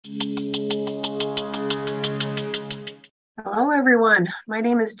everyone. My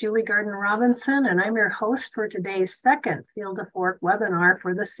name is Julie Garden Robinson, and I'm your host for today's second Field to Fork webinar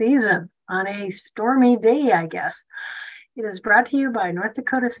for the season on a stormy day, I guess. It is brought to you by North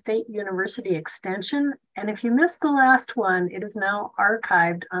Dakota State University Extension, and if you missed the last one, it is now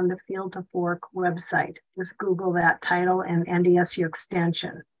archived on the Field to Fork website. Just Google that title and NDSU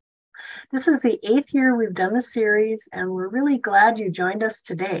Extension. This is the 8th year we've done the series, and we're really glad you joined us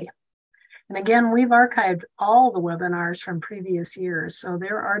today. And again, we've archived all the webinars from previous years, so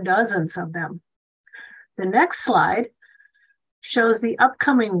there are dozens of them. The next slide shows the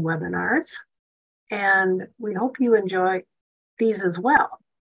upcoming webinars, and we hope you enjoy these as well.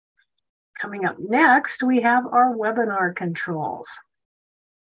 Coming up next, we have our webinar controls.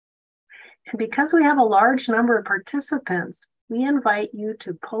 And because we have a large number of participants, we invite you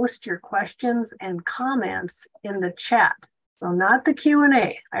to post your questions and comments in the chat. So not the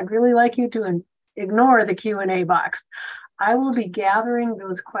Q&A. I'd really like you to ignore the Q&A box. I will be gathering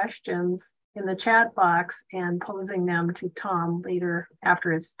those questions in the chat box and posing them to Tom later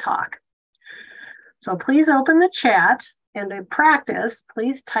after his talk. So please open the chat, and to practice,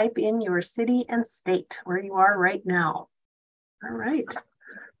 please type in your city and state where you are right now. All right.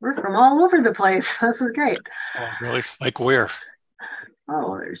 We're from all over the place. This is great. Oh, really? Like where?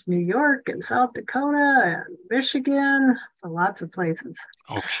 Oh, there's New York and South Dakota and Michigan. So lots of places.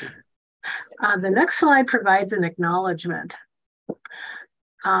 Okay. The next slide provides an acknowledgement.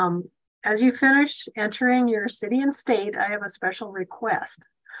 As you finish entering your city and state, I have a special request.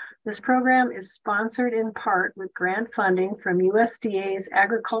 This program is sponsored in part with grant funding from USDA's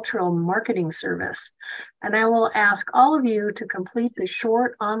Agricultural Marketing Service. And I will ask all of you to complete the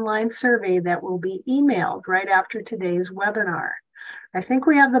short online survey that will be emailed right after today's webinar. I think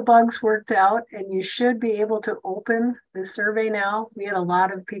we have the bugs worked out, and you should be able to open the survey now. We had a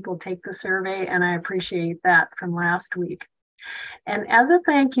lot of people take the survey, and I appreciate that from last week. And as a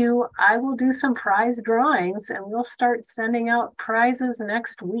thank you, I will do some prize drawings, and we'll start sending out prizes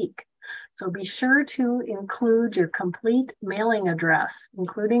next week. So be sure to include your complete mailing address,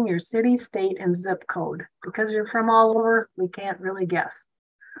 including your city, state, and zip code. Because you're from all over, we can't really guess.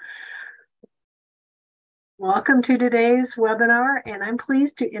 Welcome to today's webinar, and I'm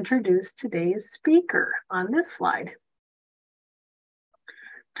pleased to introduce today's speaker on this slide.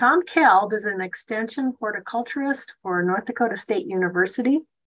 Tom Kalb is an extension horticulturist for North Dakota State University.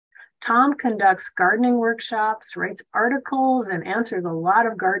 Tom conducts gardening workshops, writes articles, and answers a lot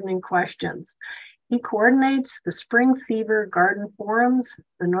of gardening questions. He coordinates the Spring Fever Garden Forums,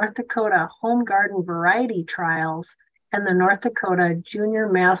 the North Dakota Home Garden Variety Trials, and the North Dakota Junior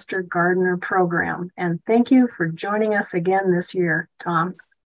Master Gardener Program. And thank you for joining us again this year, Tom.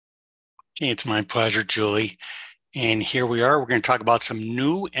 It's my pleasure, Julie. And here we are. We're going to talk about some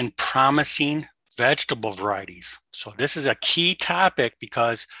new and promising vegetable varieties. So this is a key topic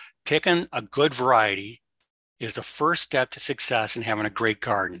because picking a good variety is the first step to success in having a great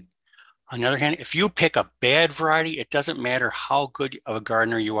garden. On the other hand, if you pick a bad variety, it doesn't matter how good of a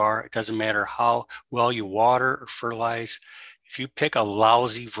gardener you are. It doesn't matter how well you water or fertilize. If you pick a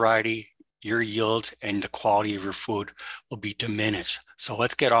lousy variety, your yields and the quality of your food will be diminished. So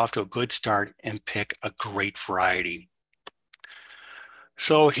let's get off to a good start and pick a great variety.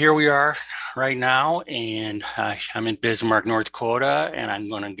 So here we are right now, and I'm in Bismarck, North Dakota, and I'm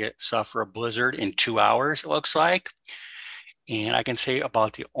going to suffer a blizzard in 2 hours, it looks like. And I can say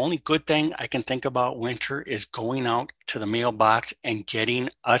about the only good thing I can think about winter is going out to the mailbox and getting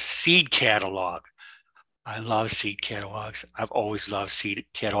a seed catalog. I love seed catalogs. I've always loved seed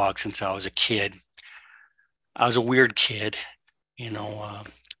catalogs since I was a kid. I was a weird kid. You know,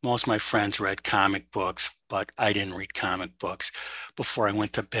 most of my friends read comic books, but I didn't read comic books. Before I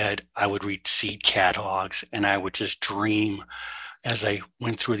went to bed, I would read seed catalogs, and I would just dream as I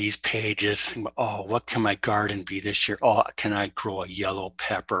went through these pages. Oh, what can my garden be this year? Oh, can I grow a yellow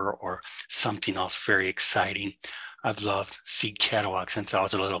pepper or something else very exciting? I've loved seed catalogs since I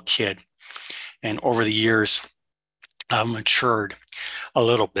was a little kid. And over the years, I've matured a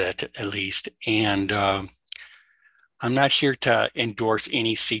little bit at least. And I'm not here to endorse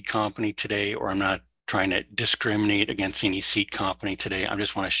any seed company today, or I'm not trying to discriminate against any seed company today. I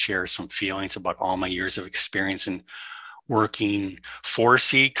just want to share some feelings about all my years of experience in working for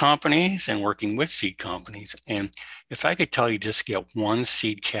seed companies and working with seed companies. And if I could tell you just get one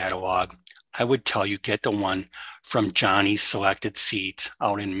seed catalog, I would tell you get the one from Johnny's Selected Seeds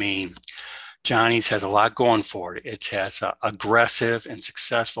out in Maine. Johnny's has a lot going for it. It has an aggressive and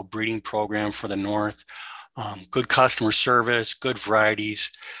successful breeding program for the North, good customer service, good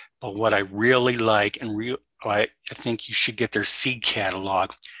varieties. But what I really like and I think you should get their seed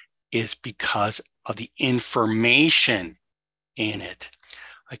catalog is because of the information in it.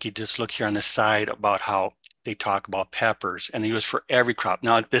 Like you just look here on the side about how they talk about peppers, and they use for every crop.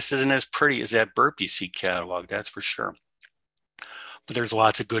 Now, this isn't as pretty as that burpee seed catalog, that's for sure. But there's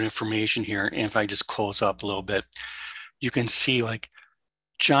lots of good information here. And if I just close up a little bit, you can see like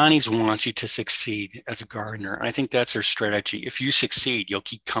Johnny's wants you to succeed as a gardener. And I think that's their strategy. If you succeed, you'll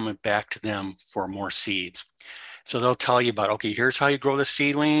keep coming back to them for more seeds. So they'll tell you about, okay, here's how you grow the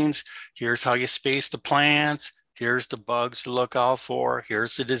seedlings. Here's how you space the plants. Here's the bugs to look out for.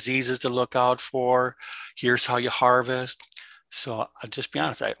 Here's the diseases to look out for. Here's how you harvest. So I'll just be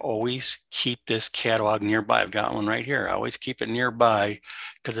honest, I always keep this catalog nearby. I've got one right here. I always keep it nearby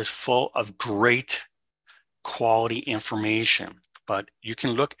because it's full of great quality information. But you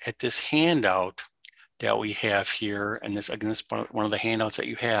can look at this handout that we have here, and this, again, this is one of the handouts that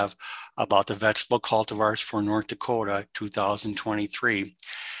you have about the vegetable cultivars for North Dakota 2023.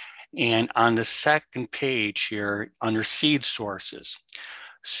 And on the second page here, under seed sources.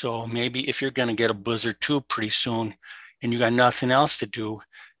 So maybe if you're going to get a blizzard tube pretty soon and you got nothing else to do,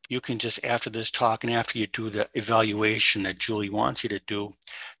 you can just, after this talk and after you do the evaluation that Julie wants you to do,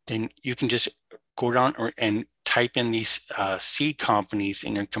 then you can just go down and type in these seed companies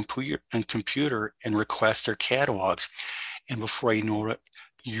in your computer and request their catalogs. And before you know it,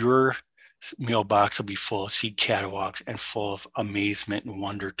 your mailbox will be full of seed catalogs and full of amazement and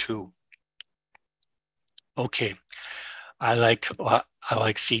wonder too. Okay, I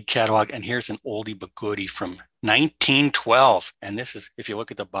like seed catalog, and here's an oldie but goodie from 1912. And this is, if you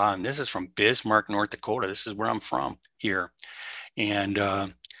look at the bottom, this is from Bismarck, North Dakota. This is where I'm from here. And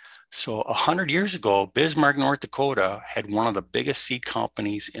so 100 years ago, Bismarck, North Dakota had one of the biggest seed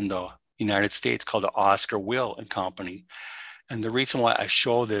companies in the United States called the Oscar Will and Company. And the reason why I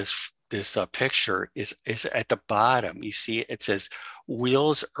show this picture is at the bottom. You see, it says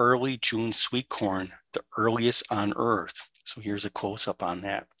Will's Early June Sweet Corn, the earliest on earth. So here's a close up on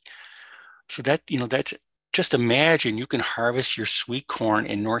that. So that, that's, just imagine you can harvest your sweet corn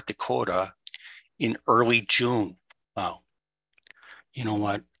in North Dakota in early June. Wow. You know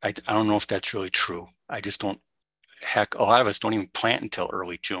what? I don't know if that's really true. I just don't, heck, a lot of us don't even plant until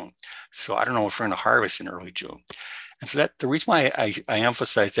early June. So I don't know if we're going to harvest in early June. And so that the reason why I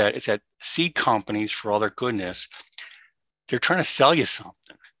emphasize that is that seed companies, for all their goodness, they're trying to sell you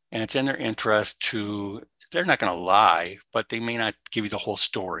something. And it's in their interest to, they're not going to lie, but they may not give you the whole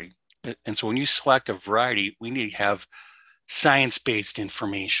story. And so when you select a variety, we need to have science-based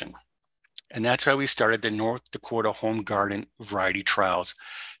information. And that's why we started the North Dakota Home Garden Variety Trials,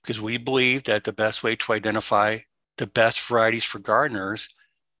 because we believe that the best way to identify the best varieties for gardeners,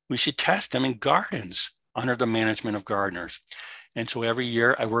 we should test them in gardens under the management of gardeners. And so every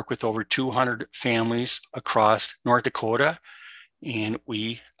year I work with over 200 families across North Dakota, and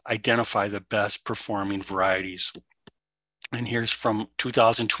we identify the best performing varieties. And here's from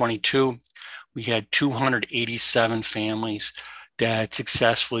 2022, we had 287 families that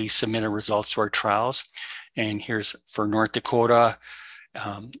successfully submitted results to our trials. And here's for North Dakota,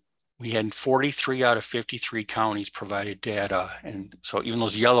 we had 43 out of 53 counties provided data. And so even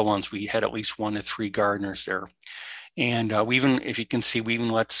those yellow ones, we had at least 1 to 3 gardeners there. And we even, if you can see, we even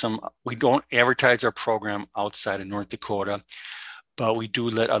let some, we don't advertise our program outside of North Dakota, but we do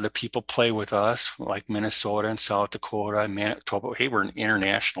let other people play with us, like Minnesota and South Dakota and Manitoba. Hey, we're an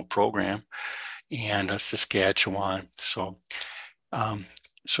international program, and Saskatchewan. So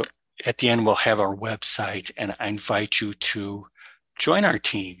at the end, we'll have our website, and I invite you to join our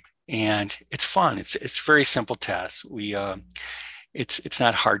team. And it's fun. It's very simple tests. We it's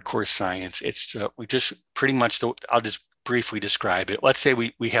not hardcore science. It's we just pretty much. I'll just briefly describe it. Let's say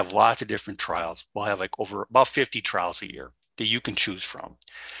we have lots of different trials. We'll have like over about 50 trials a year that you can choose from.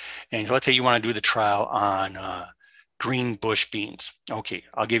 And let's say you want to do the trial on green bush beans. Okay,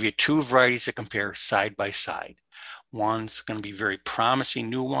 I'll give you 2 varieties to compare side by side. One's going to be very promising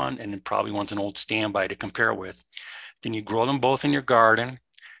new one, and then probably one's an old standby to compare with. Then you grow them both in your garden,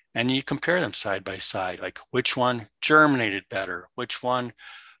 and you compare them side by side, like which one germinated better, which one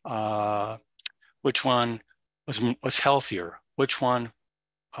was healthier, which one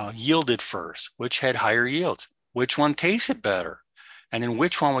yielded first, which had higher yields, which one tasted better, and then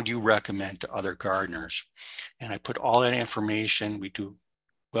which one would you recommend to other gardeners? And I put all that information. We do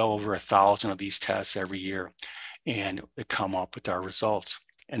well over 1,000 of these tests every year, and they come up with our results.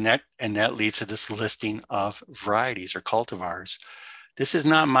 And that leads to this listing of varieties or cultivars. This is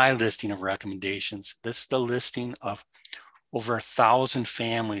not my listing of recommendations. This is the listing of over 1,000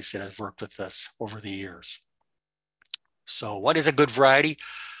 families that have worked with us over the years. So what is a good variety?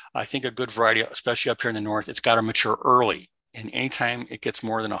 I think a good variety, especially up here in the north, it's got to mature early. And anytime it gets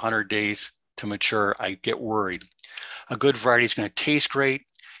more than 100 days to mature, I get worried. A good variety is going to taste great.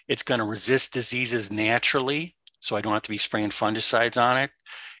 It's going to resist diseases naturally, so I don't have to be spraying fungicides on it.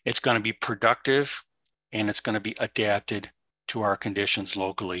 It's going to be productive, and it's going to be adapted to our conditions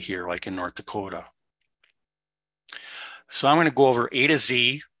locally here, like in North Dakota. So I'm going to go over A to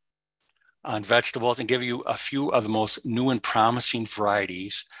Z on vegetables and give you a few of the most new and promising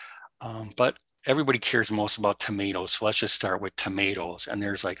varieties. But everybody cares most about tomatoes. So let's just start with tomatoes. And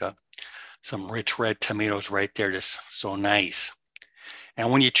there's like some rich red tomatoes right there. Just so nice.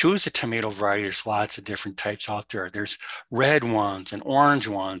 And when you choose a tomato variety, there's lots of different types out there. There's red ones and orange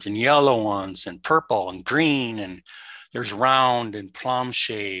ones and yellow ones and purple and green. And there's round and plum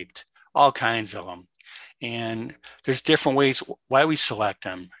shaped, all kinds of them. And there's different ways why we select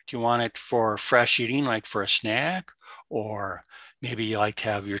them. Do you want it for fresh eating, like for a snack? Or maybe you like to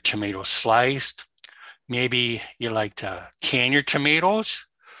have your tomatoes sliced. Maybe you like to can your tomatoes,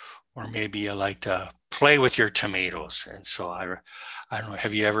 or maybe you like to play with your tomatoes. And so I don't know,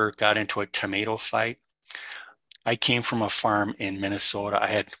 have you ever got into a tomato fight? I came from a farm in Minnesota. I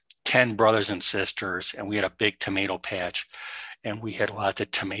had 10 brothers and sisters, and we had a big tomato patch, and we had lots of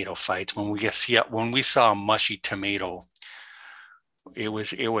tomato fights. When we saw a mushy tomato, I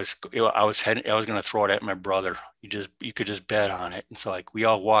was going to throw it at my brother. You could just bet on it. And so like we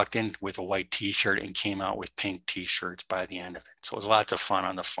all walked in with a white t-shirt and came out with pink t-shirts by the end of it. So it was lots of fun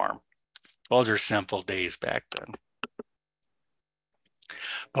on the farm. Those are simple days back then.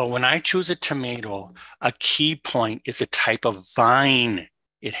 But when I choose a tomato, a key point is the type of vine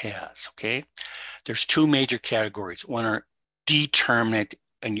it has, okay? There's two major categories. One are determinate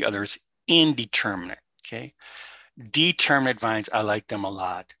and the other is indeterminate, okay? Determinate vines, I like them a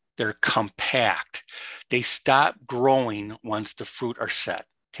lot. They're compact. They stop growing once the fruit are set,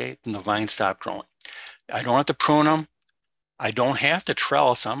 okay? And the vines stop growing. I don't have to prune them. I don't have to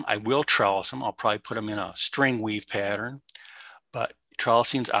trellis them. I will trellis them. I'll probably put them in a string weave pattern, but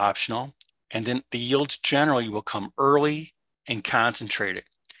trellising is optional. And then the yields generally will come early and concentrated.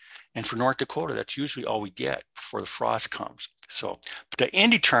 And for North Dakota, that's usually all we get before the frost comes. So, but the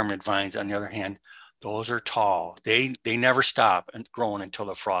indeterminate vines, on the other hand, those are tall. They never stop growing until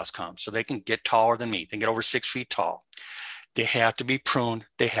the frost comes. So they can get taller than me. They can get over 6 feet tall. They have to be pruned.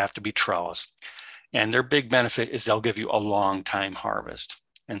 They have to be trellised. And their big benefit is they'll give you a long time harvest.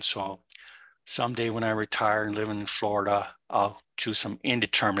 And so someday when I retire and live in Florida, I'll choose some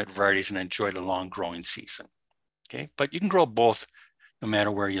indeterminate varieties and enjoy the long growing season. Okay, but you can grow both no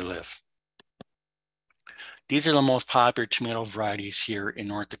matter where you live. These are the most popular tomato varieties here in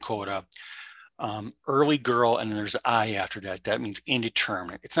North Dakota. Early girl, and then there's an I after that. That means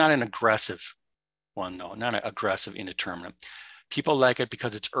indeterminate. It's not an aggressive one, though, not an aggressive indeterminate. People like it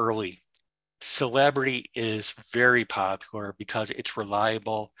because it's early. Celebrity is very popular because it's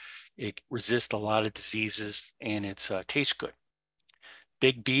reliable, it resists a lot of diseases, and it tastes good.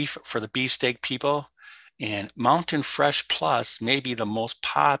 Big Beef for the beefsteak people, and Mountain Fresh Plus may be the most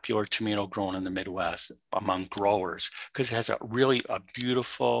popular tomato grown in the Midwest among growers because it has a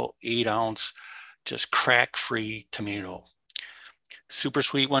beautiful 8-ounce, just crack-free tomato. Super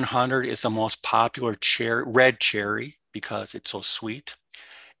Sweet 100 is the most popular red cherry because it's so sweet.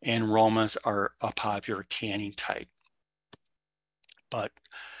 And Romas are a popular canning type. But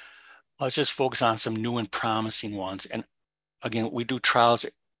let's just focus on some new and promising ones. And again, we do trials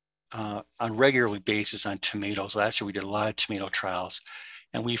on a regular basis on tomatoes. Last year, we did a lot of tomato trials,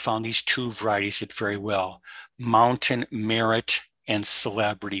 and we found these two varieties did very well: Mountain Merit and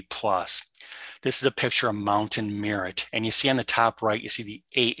Celebrity Plus. This is a picture of Mountain Merit. And you see on the top right, you see the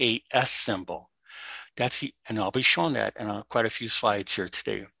AAS symbol. And I'll be showing that in quite a few slides here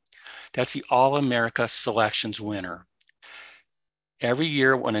today. That's the All-America Selections winner. Every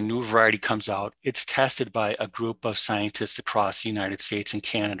year when a new variety comes out, it's tested by a group of scientists across the United States and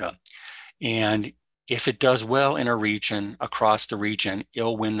Canada. And if it does well in a region, across the region,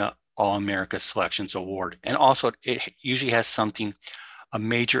 it'll win the All-America Selections Award. And also it usually has a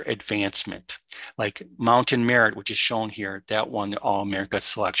major advancement, like Mountain Merit, which is shown here, that won the All-America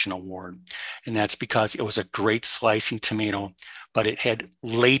Selection Award. And that's because it was a great slicing tomato, but it had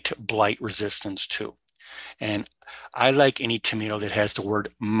late blight resistance too. And I like any tomato that has the word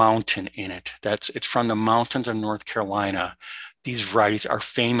mountain in it. It's from the mountains of North Carolina. These varieties are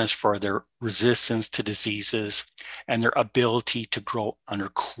famous for their resistance to diseases and their ability to grow under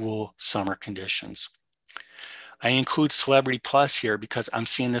cool summer conditions. I include Celebrity Plus here because I'm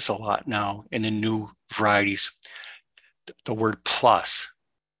seeing this a lot now in the new varieties, the word plus.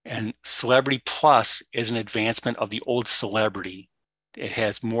 And Celebrity Plus is an advancement of the old Celebrity. It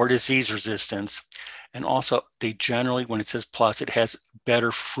has more disease resistance. And also, they generally, when it says plus, it has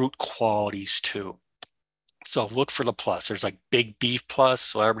better fruit qualities too. So look for the plus. There's like Big Beef Plus,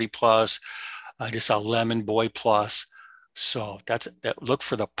 Celebrity Plus. I just saw Lemon Boy Plus. So look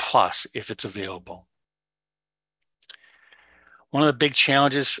for the plus if it's available. One of the big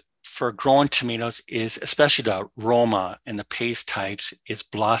challenges for growing tomatoes is, especially the Roma and the paste types, is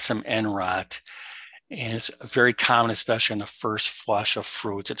blossom end rot. And it's very common, especially in the first flush of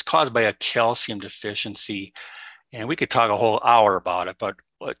fruits. It's caused by a calcium deficiency. And we could talk a whole hour about it, but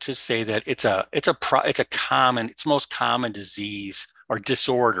let's just say that it's most common disease or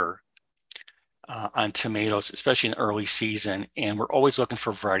disorder on tomatoes, especially in the early season. And we're always looking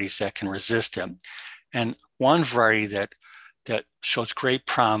for varieties that can resist them. And one variety that shows great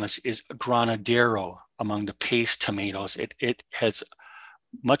promise is Granadero among the paste tomatoes. It has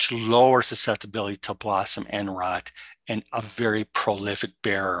much lower susceptibility to blossom end rot and a very prolific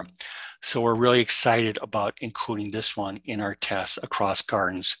bearer. So we're really excited about including this one in our tests across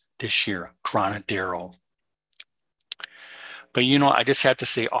gardens this year, Granadero. But I just have to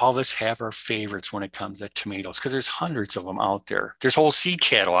say, all of us have our favorites when it comes to tomatoes because there's hundreds of them out there. There's whole seed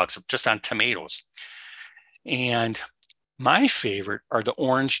catalogs just on tomatoes. And my favorite are the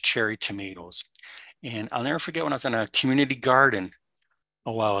orange cherry tomatoes. And I'll never forget when I was in a community garden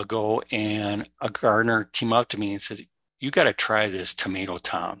a while ago, and a gardener came up to me and said, "You got to try this tomato,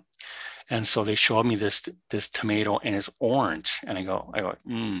 Tom." And so they showed me this tomato, and it's orange. And I go,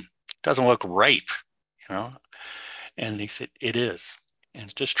 doesn't look ripe, And they said, "It is,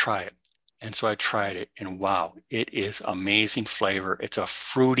 and just try it." And so I tried it, and wow, it is amazing flavor. It's a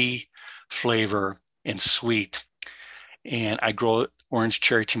fruity flavor and sweet. And I grow orange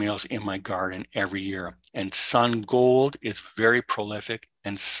cherry tomatoes in my garden every year. And Sun Gold is very prolific,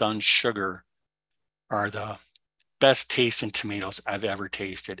 and Sun Sugar are the best tasting tomatoes I've ever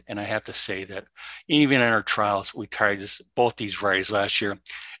tasted. And I have to say that even in our trials, we tried both these varieties last year,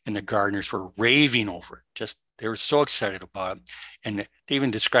 and the gardeners were raving over it. They were so excited about it. And they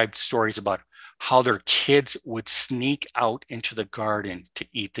even described stories about how their kids would sneak out into the garden to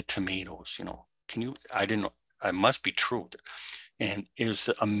eat the tomatoes. I didn't know. It must be true. And it was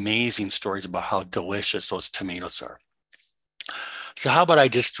amazing stories about how delicious those tomatoes are. So how about I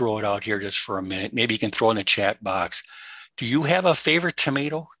just throw it out here just for a minute? Maybe you can throw in the chat box. Do you have a favorite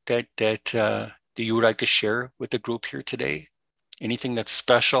tomato that you would like to share with the group here today? Anything that's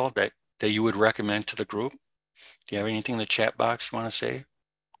special that you would recommend to the group? Do you have anything in the chat box you want to say?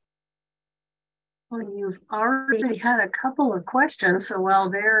 Well, you've already had a couple of questions, so while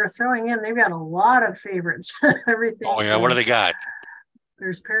they're throwing in, they've got a lot of favorites. Everything. Oh yeah, what do they got?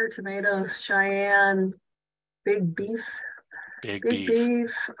 There's pear tomatoes, Cheyenne, Big Beef, Big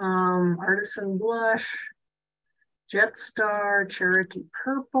beef, Artisan Blush, Jetstar, Cherokee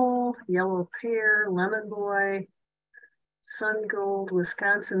Purple, Yellow Pear, Lemon Boy, Sun Gold,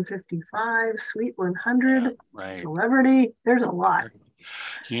 Wisconsin 55, Sweet 100, right. Celebrity. There's a lot.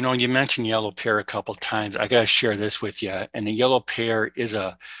 You mentioned yellow pear a couple of times. I got to share this with you. And the yellow pear is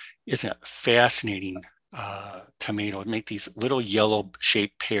a fascinating tomato. It make these little yellow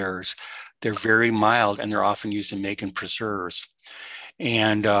shaped pears. They're very mild, and they're often used in making preserves.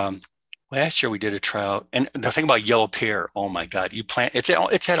 And last year we did a trial. And the thing about yellow pear, oh my God, it's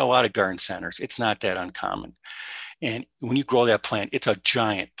at a lot of garden centers. It's not that uncommon. And when you grow that plant, it's a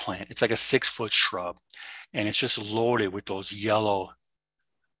giant plant. It's like a 6-foot shrub, and it's just loaded with those yellow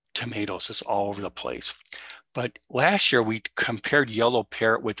tomatoes. It's all over the place. But last year we compared yellow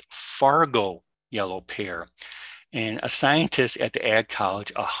pear with Fargo yellow pear. And a scientist at the Ag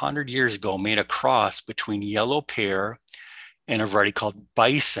College 100 years ago made a cross between yellow pear and a variety called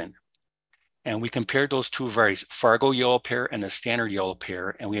Bison. And we compared those two varieties, Fargo yellow pear and the standard yellow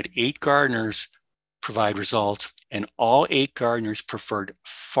pear. And we had 8 gardeners provide results, and all 8 gardeners preferred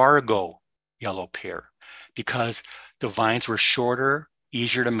Fargo yellow pear because the vines were shorter,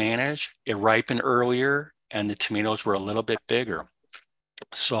 easier to manage, it ripened earlier, and the tomatoes were a little bit bigger.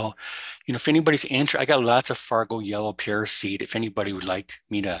 So, if anybody's interested, I got lots of Fargo yellow pear seed. If anybody would like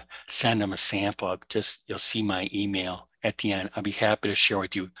me to send them a sample, you'll see my email at the end. I'll be happy to share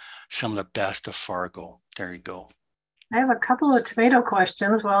with you some of the best of Fargo. There you go. I have a couple of tomato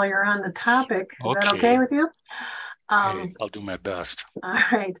questions while you're on the topic. Is that okay with you? Hey, I'll do my best. All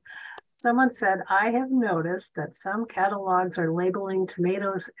right. Someone said, I have noticed that some catalogs are labeling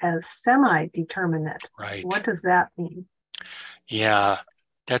tomatoes as semi-determinate. Right. What does that mean? Yeah,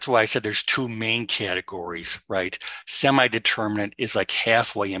 that's why I said there's 2 main categories, right? Semi-determinate is like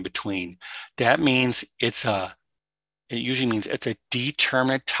halfway in between. That means it usually means it's a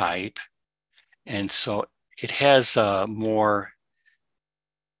determinate type. And so it has more,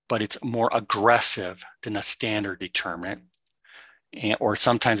 but it's more aggressive than a standard determinate. or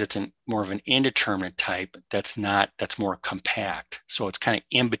sometimes it's more of an indeterminate type that's more compact. So it's kind of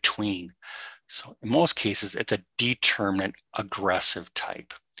in between. So in most cases, it's a determinate aggressive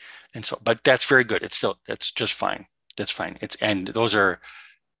type. And so, but that's very good. That's just fine. That's fine. And those are,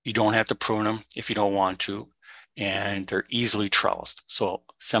 you don't have to prune them if you don't want to, and they're easily trellised. So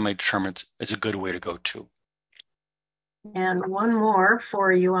semi-determinate is a good way to go too. And one more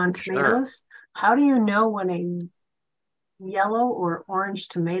for you on tomatoes. Sure. How do you know when a yellow or orange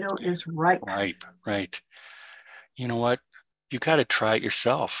tomato is ripe? Right. You know what? You got to try it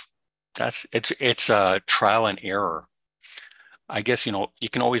yourself. It's a trial and error. I guess, you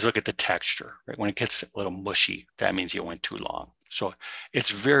can always look at the texture, right? When it gets a little mushy, that means you went too long. So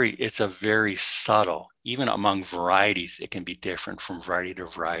it's a very subtle, even among varieties, it can be different from variety to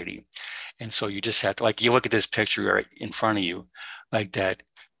variety. And so you just have to, like, you look at this picture right in front of you, like that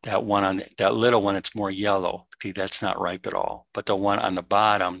one on that little one, it's more yellow. See, that's not ripe at all. But the one on the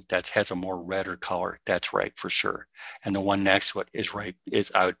bottom that has a more redder color, that's ripe for sure. And the one next to it is ripe.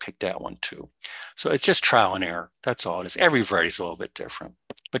 I would pick that one too. So it's just trial and error. That's all it is. Every variety is a little bit different,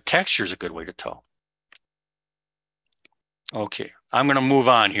 but texture is a good way to tell. Okay, I'm going to move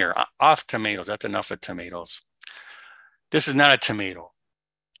on here. Off tomatoes. That's enough of tomatoes. This is not a tomato.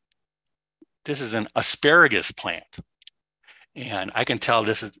 This is an asparagus plant. And I can tell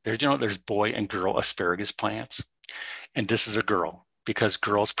there's boy and girl asparagus plants. And this is a girl because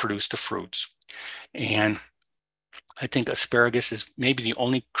girls produce the fruits. And I think asparagus is maybe the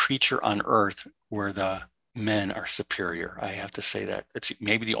only creature on earth where the men are superior. I have to say that. It's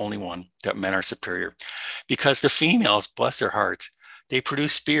maybe the only one that men are superior because the females, bless their hearts, they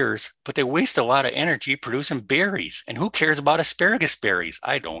produce spears, but they waste a lot of energy producing berries. And who cares about asparagus berries?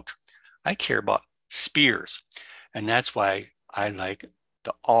 I don't. I care about spears. And that's why I like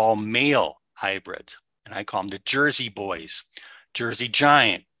the all male hybrids. And I call them the Jersey boys, Jersey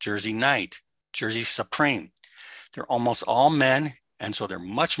Giant, Jersey Knight, Jersey Supreme. They're almost all men. And so they're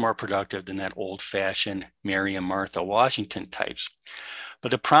much more productive than that old fashioned Mary and Martha Washington types.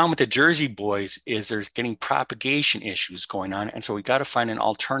 But the problem with the Jersey boys is there's getting propagation issues going on. And so we got to find an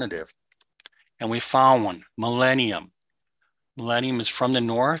alternative. And we found one, Millennium. Millennium is from the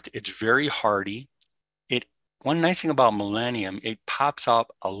north. It's very hardy. One nice thing about Millennium, it pops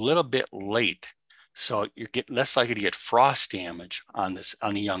up a little bit late. So you get less likely to get frost damage on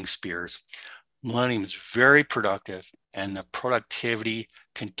the young spears. Millennium is very productive and the productivity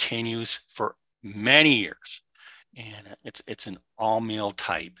continues for many years. And it's an all male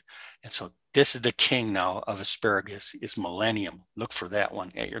type. And so this is the king now of asparagus is Millennium. Look for that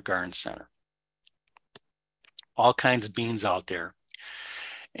one at your garden center. All kinds of beans out there.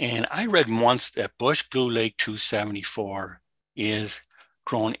 And I read once that Bush Blue Lake 274 is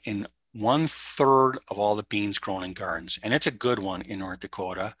grown in 1/3 of all the beans grown in gardens. And it's a good one in North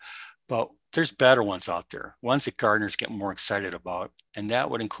Dakota, but there's better ones out there, ones that gardeners get more excited about. And that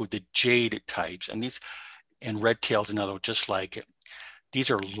would include the jade types. And red tail's another just like it. These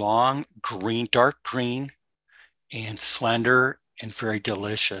are long green, dark green and slender and very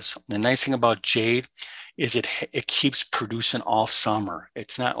delicious. The nice thing about jade is it keeps producing all summer.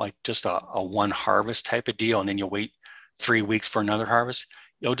 It's not like just a one harvest type of deal and then you wait 3 weeks for another harvest.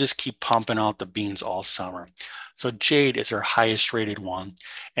 You'll just keep pumping out the beans all summer. So jade is our highest rated one,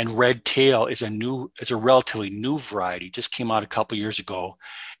 and red tail is a relatively new variety. Just came out a couple years ago,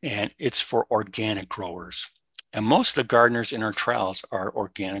 and it's for organic growers. And most of the gardeners in our trials are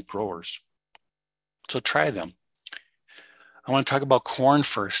organic growers. So try them. I want to talk about corn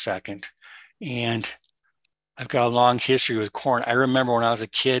for a second. And I've got a long history with corn. I remember when I was a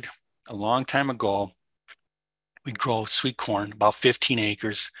kid, a long time ago, we'd grow sweet corn, about 15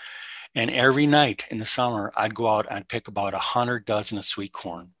 acres. And every night in the summer, I'd go out, I'd pick about 100 dozen of sweet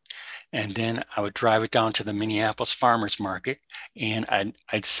corn. And then I would drive it down to the Minneapolis farmers market and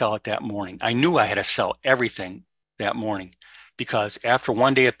I'd sell it that morning. I knew I had to sell everything that morning because after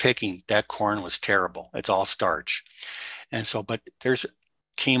one day of picking, that corn was terrible. It's all starch. And so, but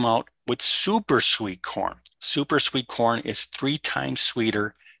came out with super sweet corn. Super sweet corn is 3 times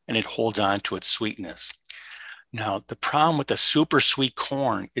sweeter and it holds on to its sweetness. Now, the problem with the super sweet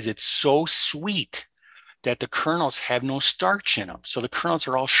corn is it's so sweet that the kernels have no starch in them. So the kernels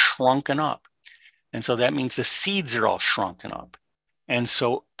are all shrunken up. And so that means the seeds are all shrunken up. And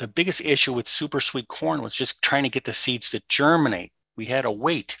so the biggest issue with super sweet corn was just trying to get the seeds to germinate. We had to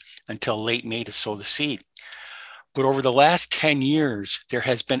wait until late May to sow the seed. But over the last 10 years, there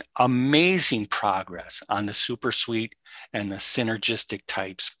has been amazing progress on the super sweet and the synergistic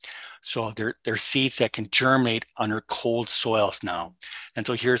types. So they're seeds that can germinate under cold soils now. And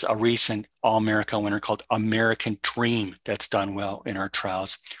so here's a recent All-America winner called American Dream that's done well in our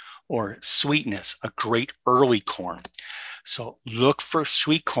trials, or Sweetness, a great early corn. So look for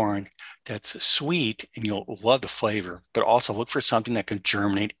sweet corn that's sweet and you'll love the flavor, but also look for something that can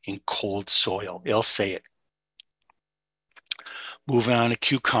germinate in cold soil. It'll say it. Moving on to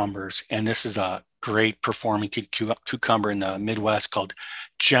cucumbers, and this is a great performing cucumber in the Midwest called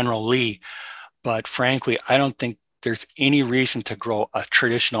General Lee. But frankly, I don't think there's any reason to grow a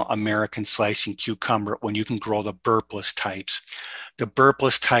traditional American slicing cucumber when you can grow the burpless types. The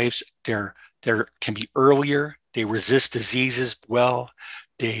burpless types, they're can be earlier, they resist diseases well,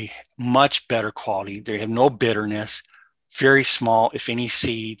 they much better quality, they have no bitterness, very small, if any,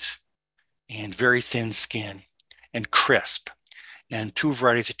 seeds, and very thin skin and crisp. And two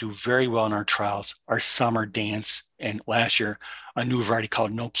varieties that do very well in our trials are Summer Dance, and last year a new variety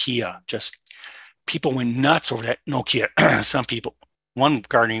called Nokia. Just people went nuts over that Nokia. Some people, one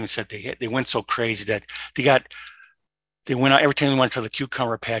gardener even said they went so crazy that they went out every time they went to the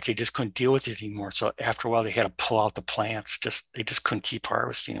cucumber patch, they just couldn't deal with it anymore. So after a while, they had to pull out the plants. They just couldn't keep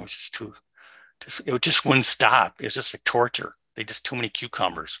harvesting. It was it just wouldn't stop. It was just like torture. They just too many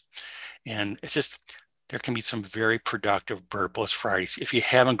cucumbers, and it's just there can be some very productive burpless varieties. If you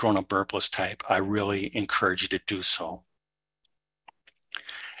haven't grown a burpless type, I really encourage you to do so.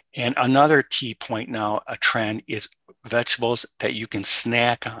 And another key point now, a trend, is vegetables that you can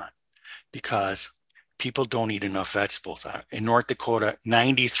snack on, because people don't eat enough vegetables. In North Dakota,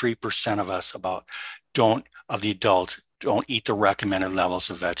 93% of us of the adults don't eat the recommended levels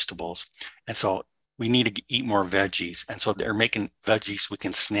of vegetables. And so we need to eat more veggies. And so they're making veggies we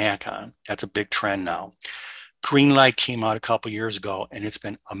can snack on. That's a big trend now. Green light came out a couple years ago, and it's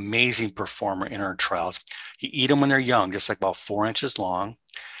been amazing performer in our trials. You eat them when they're young, just like about 4 inches long,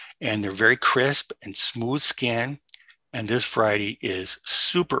 and they're very crisp and smooth skin. And this variety is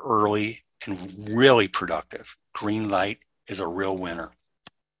super early and really productive. Green light is a real winner.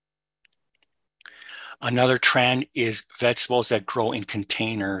 Another trend is vegetables that grow in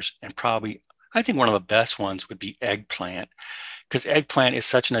containers, and probably I think one of the best ones would be eggplant, because eggplant is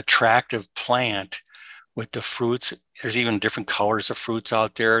such an attractive plant with the fruits. There's even different colors of fruits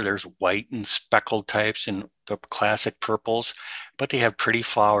out there. There's white and speckled types and the classic purples, but they have pretty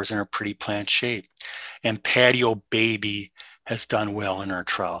flowers and are pretty plant shape. And patio baby has done well in our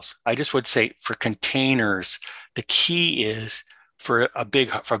trials. I just would say for containers, the key is for a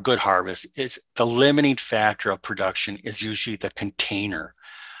good harvest is the limiting factor of production is usually the container,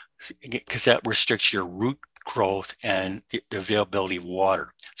 because that restricts your root growth and the availability of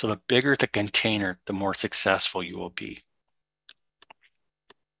water. So the bigger the container, the more successful you will be.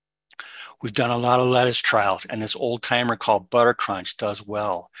 We've done a lot of lettuce trials, and this old timer called Butter Crunch does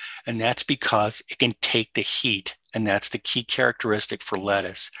well. And that's because it can take the heat. And that's the key characteristic for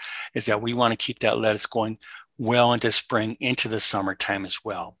lettuce, is that we want to keep that lettuce going well into spring, into the summertime as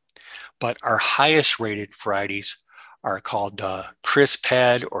well. But our highest rated varieties are called Crisp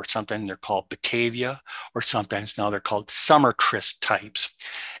Head, or sometimes they're called Batavia, or sometimes now they're called Summer Crisp types.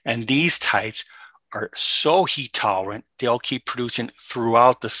 And these types are so heat tolerant, they'll keep producing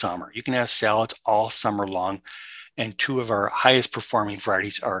throughout the summer. You can have salads all summer long. And two of our highest performing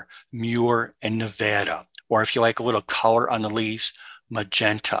varieties are Muir and Nevada, or if you like a little color on the leaves,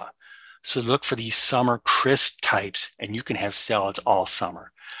 Magenta. So look for these Summer Crisp types, and you can have salads all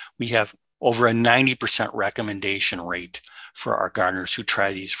summer. We have over a 90% recommendation rate for our gardeners who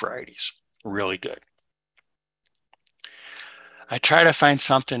try these varieties. Really good. I try to find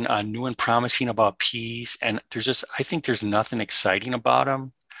something new and promising about peas, and I think there's nothing exciting about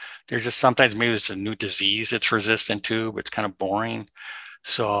them. There's just sometimes maybe it's a new disease it's resistant to, but it's kind of boring.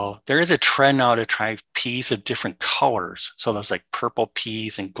 So there is a trend now to try peas of different colors. So there's like purple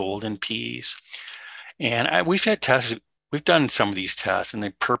peas and golden peas. And we've had tests. We've done some of these tests, and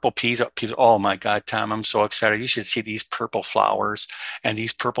the purple peas, oh my God, Tom, I'm so excited. You should see these purple flowers, and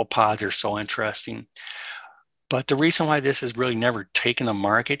these purple pods are so interesting. But the reason why this has really never taken the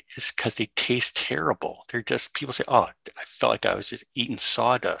market is because they taste terrible. They're just, people say, oh, I felt like I was just eating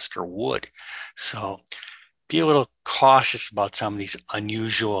sawdust or wood. So be a little cautious about some of these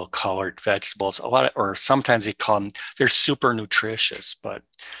unusual colored vegetables. Or sometimes they call them, they're super nutritious, but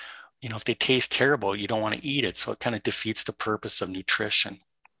if they taste terrible, you don't want to eat it. So it kind of defeats the purpose of nutrition.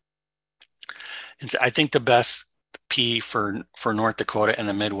 And so I think the best pea for North Dakota and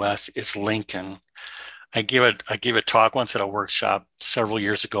the Midwest is Lincoln. I gave a talk once at a workshop several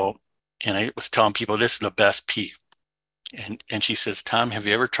years ago, and I was telling people this is the best pea. And she says, Tom, have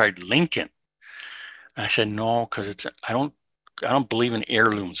you ever tried Lincoln? And I said, no, because I don't believe in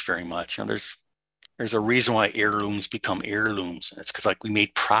heirlooms very much. There's a reason why heirlooms become heirlooms. It's because like we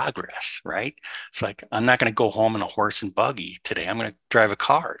made progress, right? It's like I'm not going to go home in a horse and buggy today. I'm going to drive a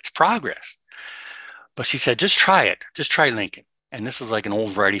car. It's progress. But she said, just try it. Just try Lincoln. And this is like an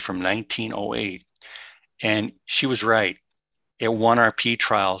old variety from 1908. And she was right. It won our pea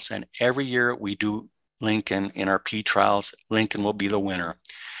trials. And every year we do Lincoln in our pea trials, Lincoln will be the winner.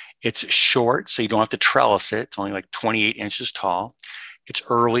 It's short, so you don't have to trellis it. It's only like 28 inches tall. It's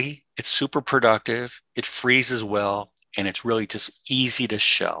early, it's super productive, it freezes well, and it's really just easy to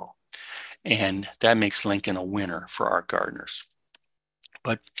shell. And that makes Lincoln a winner for our gardeners.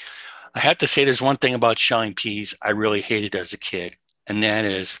 But I have to say, there's one thing about shelling peas I really hated as a kid, and that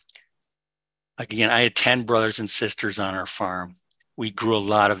is, like, again, I had 10 brothers and sisters on our farm. We grew a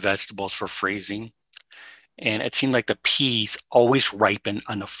lot of vegetables for freezing, and it seemed like the peas always ripened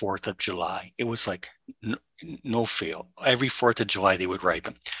on the 4th of July. It was like no fail. Every 4th of July, they would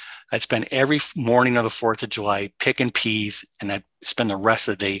ripen. I'd spend every morning of the 4th of July picking peas, and I'd spend the rest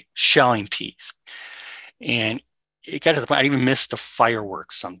of the day shelling peas. And it got to the point I even missed the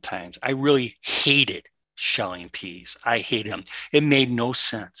fireworks sometimes. I really hated shelling peas. I hated them. It made no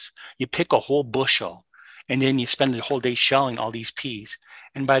sense. You pick a whole bushel, and then you spend the whole day shelling all these peas.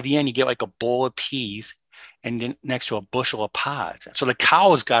 And by the end, you get like a bowl of peas and then next to a bushel of pods. So the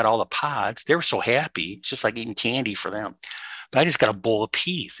cows got all the pods. They were so happy. It's just like eating candy for them. But I just got a bowl of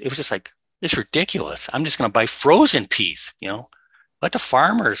peas. It was just like, it's ridiculous. I'm just going to buy frozen peas, let the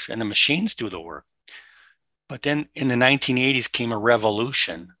farmers and the machines do the work. But then in the 1980s came a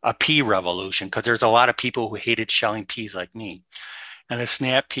revolution, a pea revolution, because there's a lot of people who hated shelling peas like me. And the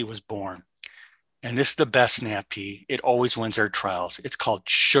snap pea was born. And this is the best snap pea. It always wins our trials. It's called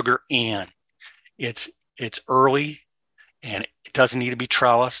Sugar Ann. It's early and it doesn't need to be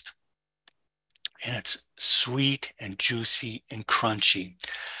trellised. And it's sweet and juicy and crunchy.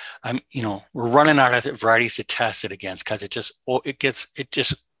 We're running out of varieties to test it against because it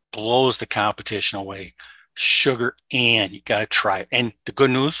just blows the competition away. Sugar Ann, you got to try it. And the good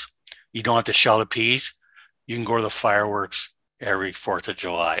news, you don't have to shell the peas. You can go to the fireworks every 4th of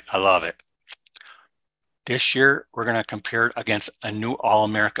July. I love it. This year, we're going to compare it against a new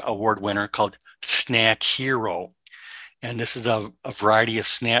All-America Award winner called Snack Hero. And this is a variety of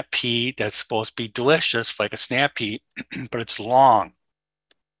snap pea that's supposed to be delicious, like a snap pea, but it's long,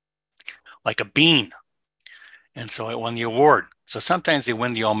 like a bean. And so it won the award. So sometimes they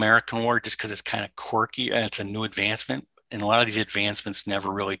win the All-American Award just because it's kind of quirky and it's a new advancement. And a lot of these advancements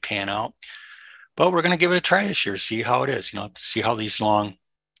never really pan out. But we're going to give it a try this year, see how it is, see how these long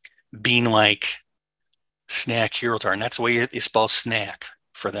bean-like snack heroes are. And that's the way you spell snack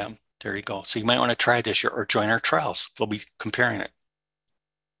for them. There you go. So you might want to try it this year or join our trials. We'll be comparing it.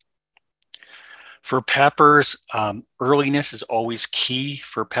 For peppers, earliness is always key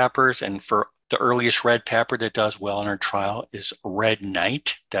for peppers. And for the earliest red pepper that does well in our trial is Red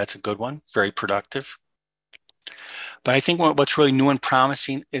Knight. That's a good one, very productive. But I think what's really new and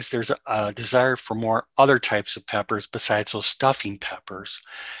promising is there's a desire for more other types of peppers besides those stuffing peppers.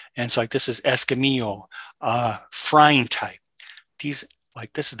 And so like this is Escamillo, frying type.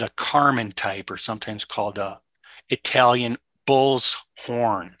 This is the Carmen type, or sometimes called Italian bull's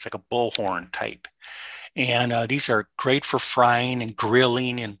horn. It's like a bullhorn type. And these are great for frying and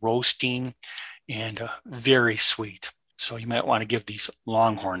grilling and roasting and very sweet. So you might want to give these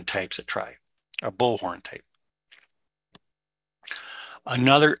longhorn types a try, a bullhorn type.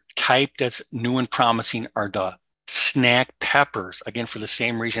 Another type that's new and promising are the snack peppers. Again, for the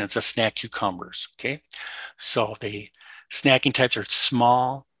same reason, it's a snack cucumbers, okay? So the snacking types are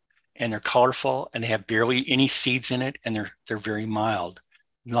small and they're colorful and they have barely any seeds in it and they're very mild.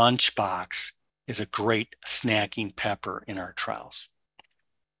 Lunchbox is a great snacking pepper in our trials.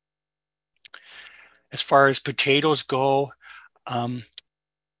 As far as potatoes go,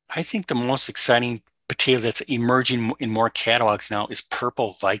 I think the most exciting potato that's emerging in more catalogs now is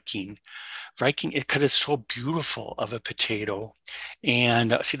Purple Viking. Viking, because it's so beautiful of a potato.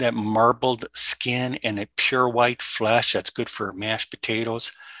 And see that marbled skin and a pure white flesh, that's good for mashed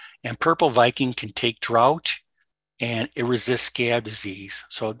potatoes. And Purple Viking can take drought and it resists scab disease.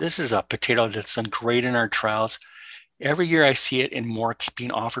 So this is a potato that's done great in our trials. Every year I see it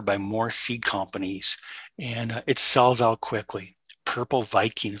being offered by more seed companies, and it sells out quickly. Purple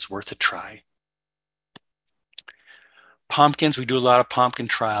Viking is worth a try. Pumpkins, we do a lot of pumpkin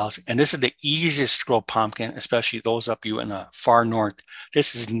trials, and this is the easiest to grow pumpkin, especially those up you in the far north.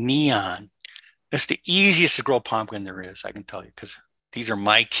 This is Neon. That's the easiest to grow pumpkin there is, I can tell you, because these are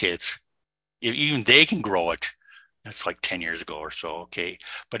my kids. Even they can grow it. That's like 10 years ago or so. Okay.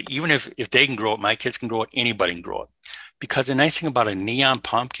 But even if they can grow it, my kids can grow it, anybody can grow it. Because the nice thing about a neon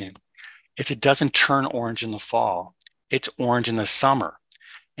pumpkin is it doesn't turn orange in the fall. It's orange in the summer.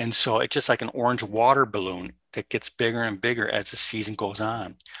 And so it's just like an orange water balloon that gets bigger and bigger as the season goes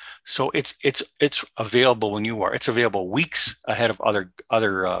on. So it's available when you are. It's available weeks ahead of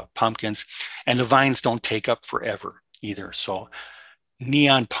other pumpkins, and the vines don't take up forever either. So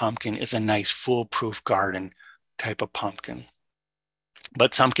neon pumpkin is a nice foolproof garden type of pumpkin.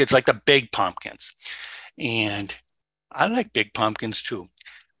 But some kids like the big pumpkins, and I like big pumpkins too.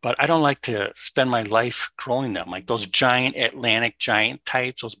 But I don't like to spend my life growing them. Like those giant Atlantic giant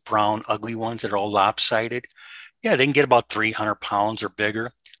types, those brown, ugly ones that are all lopsided. Yeah, they can get about 300 pounds or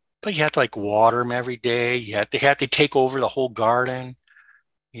bigger, but you have to like water them every day. They have to take over the whole garden.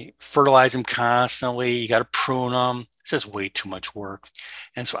 You fertilize them constantly. You got to prune them. It's just way too much work.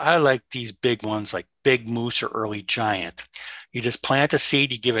 And so I like these big ones like Big Moose or Early Giant. You just plant the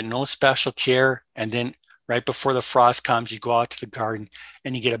seed, you give it no special care, and then right before the frost comes, you go out to the garden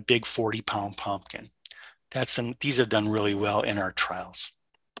and you get a big 40-pound pumpkin. These have done really well in our trials.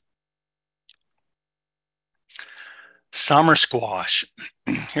 Summer squash.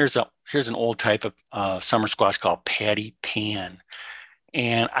 Here's an old type of summer squash called patty pan.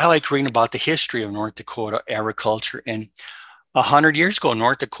 And I like reading about the history of North Dakota agriculture. And 100 years ago,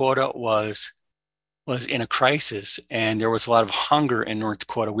 North Dakota was in a crisis, and there was a lot of hunger in North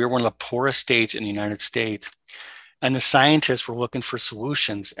Dakota. We were one of the poorest states in the United States, and the scientists were looking for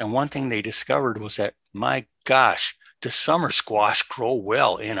solutions. And one thing they discovered was that, my gosh, does summer squash grow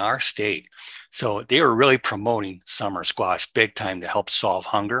well in our state? So they were really promoting summer squash big time to help solve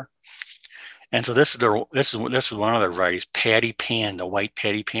hunger. And so this is one of the varieties, patty pan, the white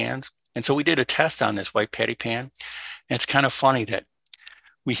patty pans. And so we did a test on this white patty pan. And it's kind of funny that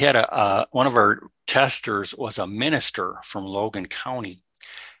we had one of our testers was a minister from Logan County.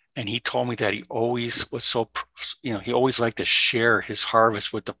 And he told me that he always was he always liked to share his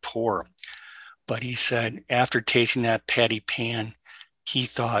harvest with the poor. But he said after tasting that patty pan, he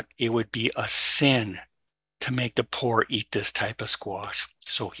thought it would be a sin to make the poor eat this type of squash.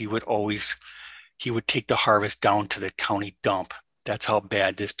 So he would take the harvest down to the county dump. That's how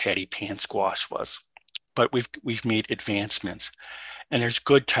bad this patty pan squash was. But we've made advancements. And there's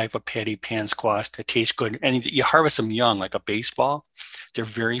good type of patty pan squash that taste good. And you harvest them young, like a baseball. They're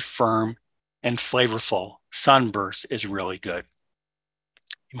very firm and flavorful. Sunburst is really good.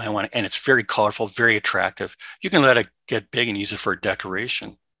 You might want to, and it's very colorful, very attractive. You can let it get big and use it for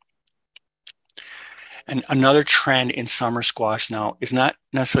decoration. And another trend in summer squash now is not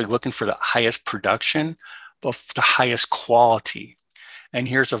necessarily looking for the highest production, but the highest quality. And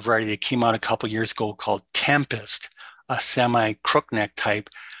here's a variety that came out a couple years ago called Tempest, a semi-crookneck type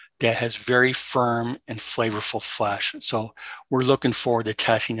that has very firm and flavorful flesh. So we're looking forward to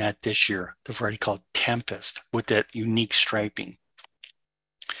testing that this year, the variety called Tempest with that unique striping.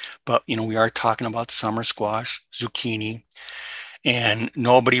 But, we are talking about summer squash, zucchini, and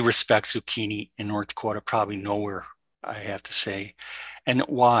nobody respects zucchini in North Dakota, probably nowhere, I have to say. And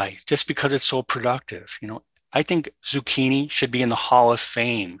why? Just because it's so productive. I think zucchini should be in the Hall of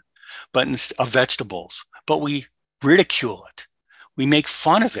Fame, but of vegetables. But we ridicule it. We make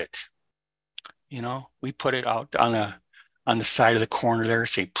fun of it. We put it out on the side of the corner there,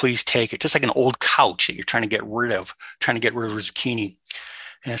 say, please take it. Just like an old couch that you're trying to get rid of zucchini.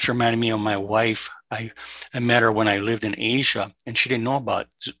 And it's reminded me of my wife. I met her when I lived in Asia, and she didn't know about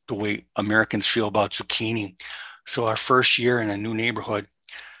the way Americans feel about zucchini. So our first year in a new neighborhood,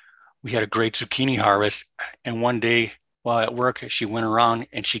 we had a great zucchini harvest. And one day while at work, she went around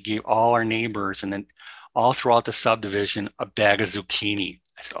and she gave all our neighbors and then all throughout the subdivision a bag of zucchini.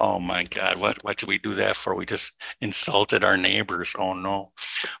 I said, oh my God, what did we do that for? We just insulted our neighbors. Oh no.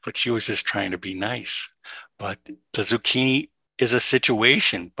 But she was just trying to be nice. But the zucchini is a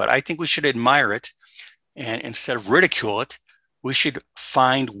situation, but I think we should admire it. And instead of ridicule it, we should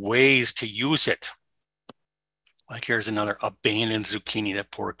find ways to use it. Like here's another abandoned zucchini,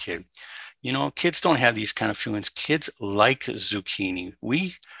 that poor kid. Kids don't have these kind of feelings. Kids like zucchini.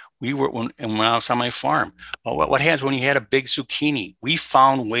 We were when I was on my farm. Well, what happens when you had a big zucchini? We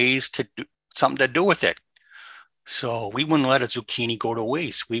found ways to do something to do with it. So we wouldn't let a zucchini go to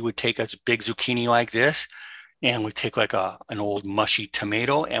waste. We would take a big zucchini like this, and we'd take like an old mushy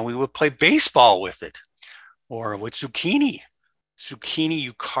tomato, and we would play baseball with it. Or with zucchini. Zucchini,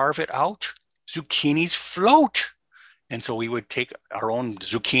 you carve it out. Zucchinis float. And so we would take our own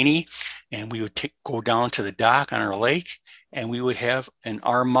zucchini and we would go down to the dock on our lake and we would have an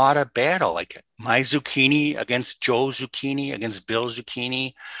armada battle, like my zucchini against Joe's zucchini, against Bill's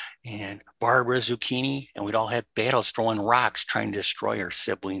zucchini. and Barbara zucchini, and we'd all have battles throwing rocks trying to destroy our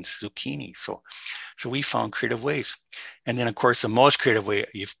siblings' zucchini. So we found creative ways. And then, of course, the most creative way,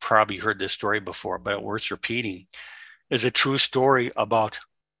 you've probably heard this story before, but it worth repeating, is a true story about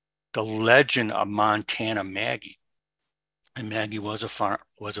the legend of Montana Maggie. And Maggie was a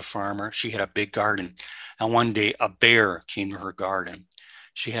farmer. She had a big garden. And one day a bear came to her garden.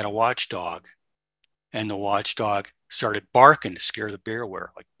 She had a watchdog, and the watchdog started barking to scare the bear away,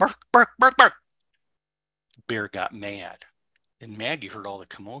 like bark, bark, bark, bark. The bear got mad. And Maggie heard all the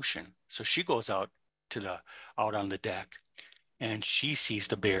commotion. So she goes out on the deck, and she sees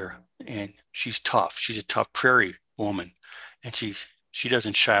the bear, and she's tough. She's a tough prairie woman. And she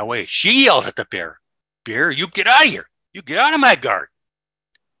doesn't shy away. She yells at the bear, "Bear, you get out of here. You get out of my garden."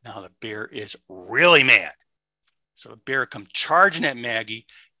 Now the bear is really mad. So the bear comes charging at Maggie.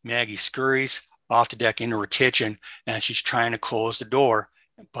 Maggie scurries off the deck into her kitchen, and she's trying to close the door,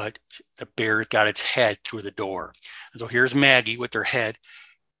 but the bear got its head through the door. And so here's Maggie with her head,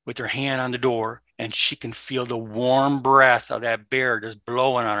 with her hand on the door, and she can feel the warm breath of that bear just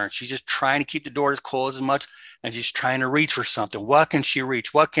blowing on her. She's just trying to keep the doors closed as much, and she's trying to reach for something. What can she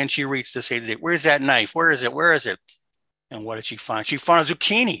reach? What can she reach to say today? Where's that knife? Where is it? Where is it? And what did she find? She found a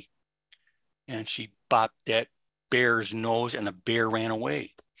zucchini, and she bopped that bear's nose, and the bear ran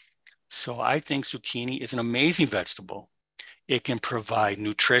away. So I think zucchini is an amazing vegetable. It can provide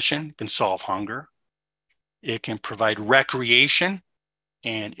nutrition, can solve hunger. It can provide recreation,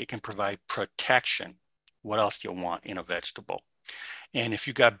 and it can provide protection. What else do you want in a vegetable? And if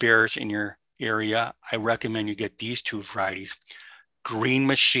you got bears in your area, I recommend you get these two varieties, Green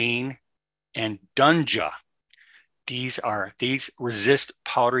Machine and Dunja. These resist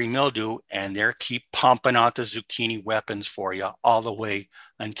powdery mildew, and they keep pumping out the zucchini weapons for you all the way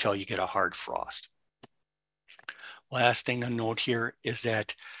until you get a hard frost. Last thing to note here is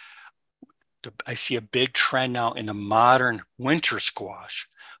that I see a big trend now in the modern winter squash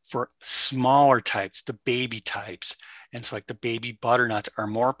for smaller types, the baby types. And so like the baby butternuts are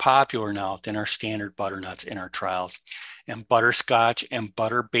more popular now than our standard butternuts in our trials. And butterscotch and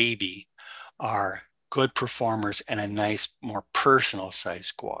butter baby are good performers and a nice, more personal size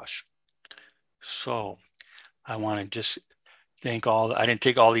squash. So I want to just I didn't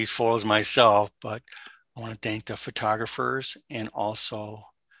take all these photos myself, but I want to thank the photographers, and also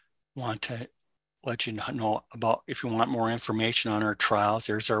want to let you know about, if you want more information on our trials,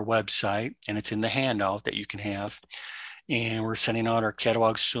 there's our website, and it's in the handout that you can have. And we're sending out our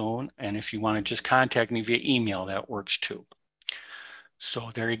catalog soon. And if you want to just contact me via email, that works too. So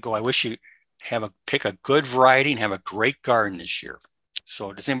there you go. I wish you pick a good variety and have a great garden this year.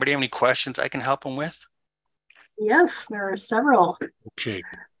 So does anybody have any questions I can help them with? Yes, there are several. Okay.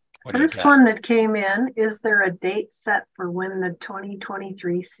 First one that came in, is there a date set for when the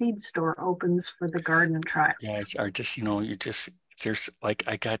 2023 seed store opens for the garden trials? Guys are just, there's like,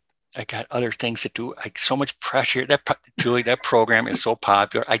 I got other things to do. So much pressure. Julie, that program is so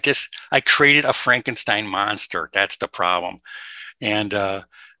popular. I created a Frankenstein monster. That's the problem. And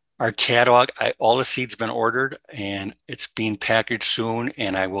our catalog, all the seeds have been ordered, and it's being packaged soon.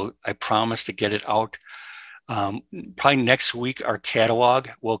 And I promise to get it out. Probably next week, our catalog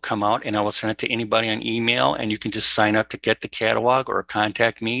will come out, and I will send it to anybody on email, and you can just sign up to get the catalog or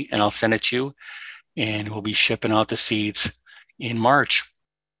contact me, and I'll send it to you. And we'll be shipping out the seeds in March.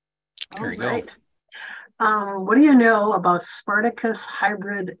 There you go. What do you know about Spartacus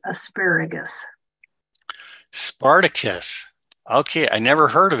hybrid asparagus? Spartacus. Okay, I never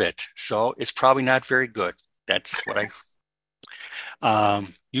heard of it, so it's probably not very good. That's what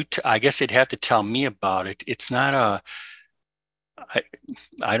I guess you'd have to tell me about it. It's not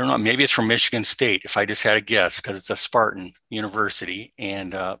I don't know, maybe it's from Michigan State, if I just had a guess, because it's a Spartan university.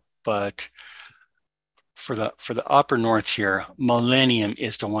 And but for the upper north here, Millennium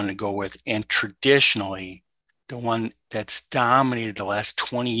is the one to go with. And traditionally, the one that's dominated the last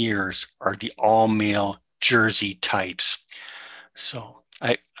 20 years are the all-male Jersey types. So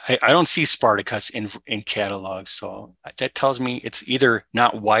I don't see Spartacus in catalogs, so that tells me it's either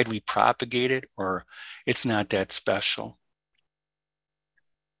not widely propagated or it's not that special.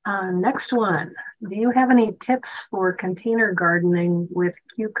 Next one, do you have any tips for container gardening with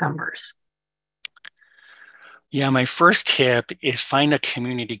cucumbers? Yeah, my first tip is find a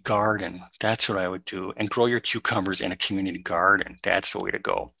community garden. That's what I would do, and grow your cucumbers in a community garden. That's the way to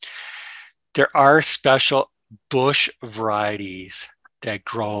go. There are special bush varieties that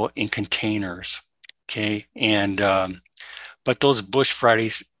grow in containers, okay? And but those bush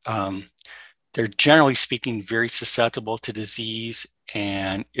varieties, they're generally speaking very susceptible to disease,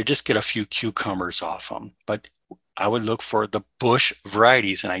 and you just get a few cucumbers off them. But I would look for the bush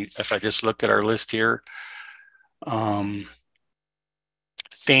varieties. And if I just look at our list here, um,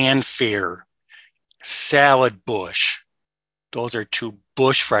 fanfare, salad bush, those are two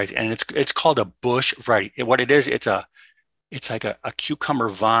bush varieties, and it's called a bush variety. What it is, it's like a cucumber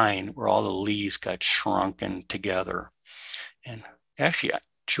vine where all the leaves got shrunken together. And actually,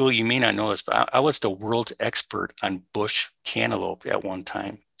 Julie, you may not know this, but I was the world's expert on bush cantaloupe at one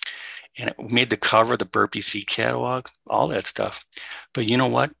time. And it made the cover of the Burpee Seed catalog, all that stuff. But you know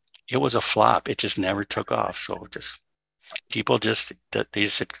what? It was a flop. It just never took off. So just people they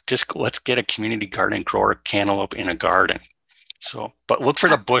just let's get a community garden and grow our cantaloupe in a garden. So, but look for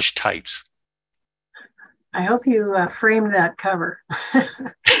the bush types. I hope you framed that cover.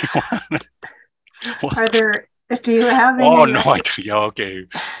 Do you have Oh any? no, yeah, okay.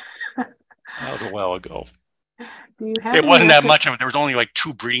 That was a while ago. Do you have It any? wasn't that much of it. There was only like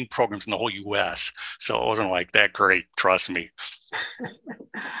 2 breeding programs in the whole US. So it wasn't like that great. Trust me.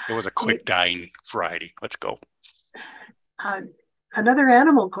 It was a quick dying variety. Let's go. Another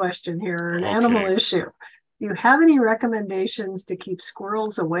animal question here, an animal Okay. issue. Do you have any recommendations to keep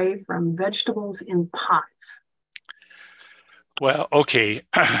squirrels away from vegetables in pots? Well, okay.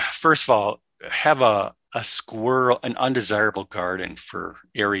 First of all, have a squirrel, an undesirable garden for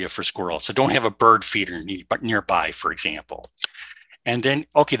area for squirrels. So don't have a bird feeder nearby, for example. And then,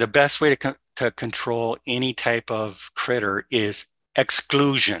 okay, the best way to control any type of critter is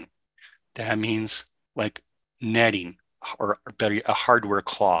exclusion. That means like netting or better, a hardware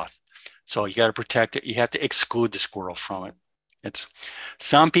cloth. So you got to protect it. You have to exclude the squirrel from it. It's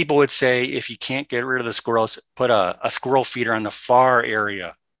some people would say if you can't get rid of the squirrels, put a squirrel feeder on the far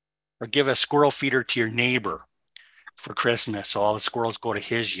area or give a squirrel feeder to your neighbor for Christmas. So all the squirrels go to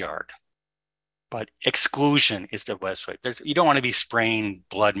his yard. But exclusion is the best way. You don't want to be spraying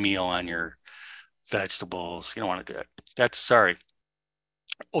blood meal on your vegetables. You don't want to do that. That's sorry.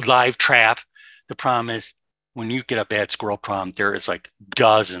 Live trap. The problem is when you get a bad squirrel problem, there is like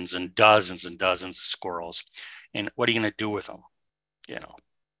dozens and dozens and dozens of squirrels. And what are you going to do with them? You know,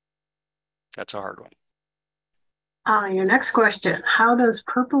 that's a hard one. Your next question, how does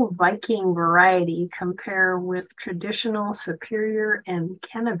purple Viking variety compare with traditional Superior and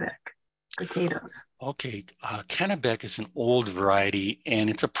Kennebec potatoes? Okay, Kennebec is an old variety, and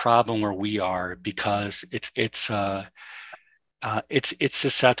it's a problem where we are because it's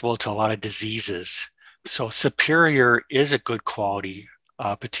susceptible to a lot of diseases. So Superior is a good quality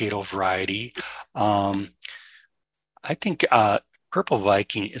potato variety. Um, I think Purple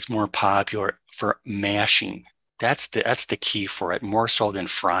Viking is more popular for mashing. That's the key for it, more so than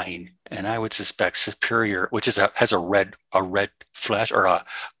frying. And I would suspect Superior, which has a red flesh or a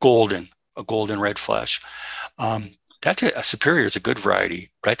golden red flesh. That's a Superior is a good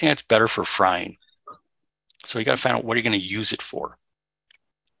variety, but I think that's better for frying. So you got to find out what you're going to use it for.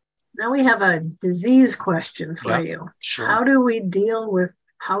 Now we have a disease question for Yeah, you. sure. How do we deal with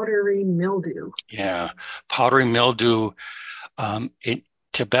powdery mildew? Yeah, powdery mildew. It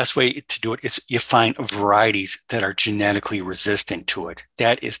the best way to do it is you find varieties that are genetically resistant to it.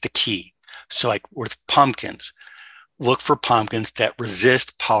 That is the key. So, like with pumpkins, look for pumpkins that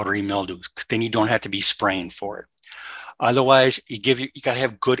resist powdery mildew. Then you don't have to be spraying for it. Otherwise, you got to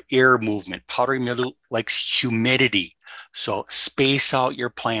have good air movement. Powdery mildew likes humidity. So space out your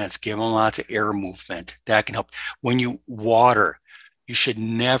plants, give them lots of air movement. That can help. When you water, you should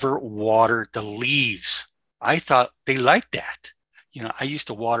never water the leaves. I thought they liked that. I used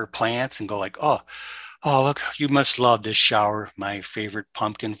to water plants and go like, oh, look, you must love this shower, my favorite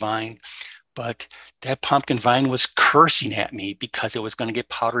pumpkin vine. But that pumpkin vine was cursing at me because it was going to get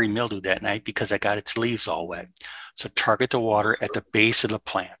powdery mildew that night because I got its leaves all wet. So target the water at the base of the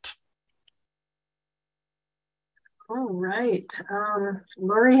plant. All right.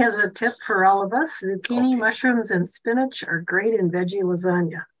 Lori has a tip for all of us. Zucchini, Okay, mushrooms, and spinach are great in veggie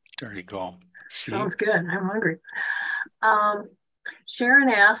lasagna. there you go. See? Sounds good. I'm hungry. Um, Sharon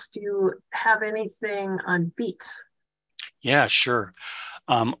asked, do you have anything on beets? Yeah, sure.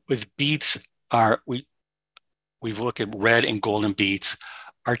 With beets, we've looked at red and golden beets.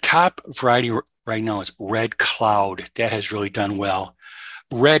 Our top variety right now is red cloud. That has really done well.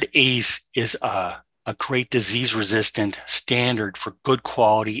 Red Ace is a great disease resistant standard for good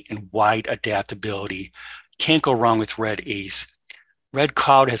quality and wide adaptability. Can't go wrong with Red Ace. Red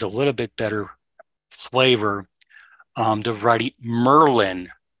Cloud has a little bit better flavor. The variety Merlin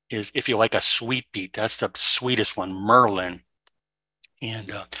is, if you like a sweet beet, that's the sweetest one, Merlin. And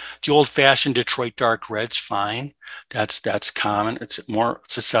the old-fashioned Detroit dark red's fine. That's common. It's more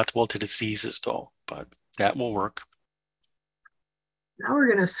susceptible to diseases though, but that will work. Now we're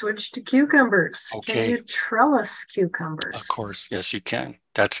going to switch to cucumbers. Can Okay. you trellis Of cucumbers? course, yes, you can.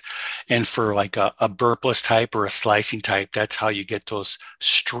 And for like a burpless type or a slicing type, that's how you get those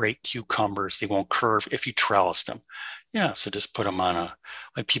straight cucumbers. They won't curve if you trellis them. Yeah, so just put them on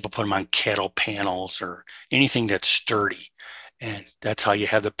like people put them on kettle panels or anything that's sturdy. And that's how you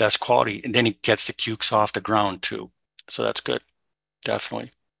have the best quality. And then it gets the cukes off the ground too. So that's good,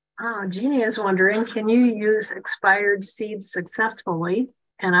 definitely. Jeannie is wondering, can you use expired seeds successfully?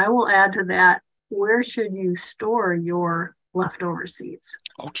 And I will add to that, where should you store your leftover seeds?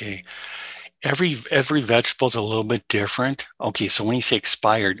 Okay. Every vegetable is a little bit different. Okay, so when you say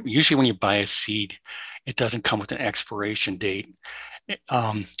expired, usually when you buy a seed, it doesn't come with an expiration date.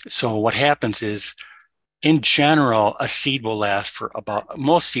 So what happens is, in general, a seed will last for about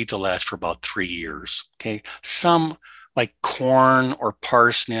most seeds will last for about 3 years. Okay, some like corn or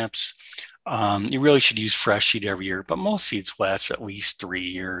parsnips, you really should use fresh seed every year, but most seeds last at least 3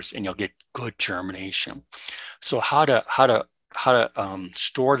 years, and you'll get good germination. So how to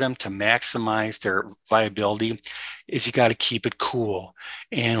store them to maximize their viability is you got to keep it cool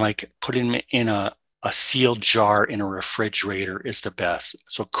and like put them in a sealed jar in a refrigerator is the best.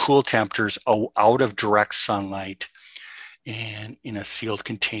 So cool temperatures out of direct sunlight and in a sealed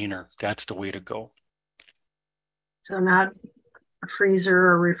container. That's the way to go. So not a freezer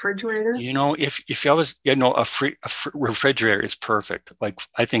or refrigerator? If I was, a free refrigerator is perfect. Like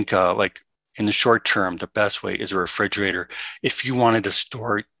I think, like in the short term, the best way is a refrigerator. If you wanted to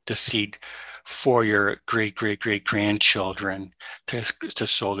store the seed for your great great great grandchildren to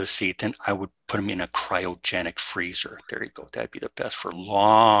sow the seed, then I would put them in a cryogenic freezer. There you go. That'd be the best for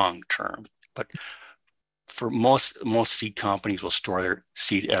long term. But for most seed companies will store their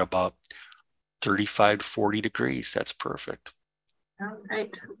seed at about 35 to 40 degrees. That's perfect. All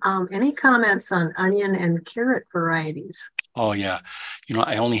right. Any comments on onion and carrot varieties? Oh yeah.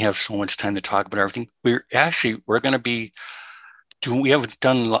 I only have so much time to talk about everything. We're going to be doing, we haven't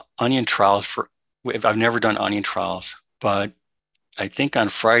done onion trials I've never done onion trials, but I think on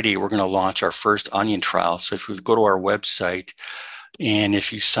Friday we're going to launch our first onion trial. So if you go to our website and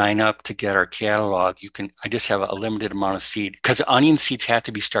if you sign up to get our catalog, I just have a limited amount of seed because onion seeds have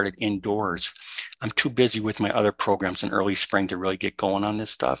to be started indoors. I'm too busy with my other programs in early spring to really get going on this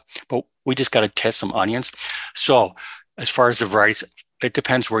stuff, but we just got to test some onions. So as far as the varieties, it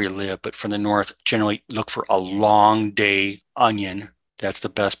depends where you live, but from the north, generally look for a long day onion. That's the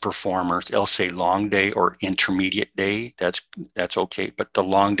best performers. They'll say long day or intermediate day. That's okay, but the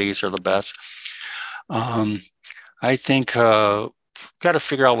long days are the best. Um, I think got to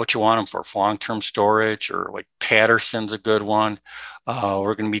figure out what you want them for long-term storage or like Patterson's a good one.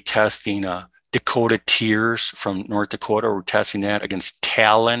 We're going to be testing Dakota Tears from North Dakota. We're testing that against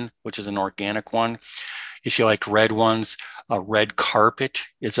Talon, which is an organic one. If you like red ones, Red Carpet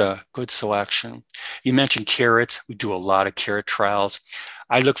is a good selection. You mentioned carrots. We do a lot of carrot trials.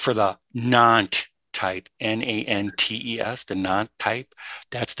 I look for the Nant type, Nantes, the Nant type.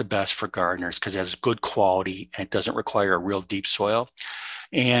 That's the best for gardeners because it has good quality and it doesn't require a real deep soil.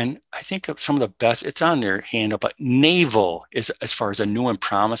 And I think of some of the best, it's on their handle, but Navel is, as far as a new and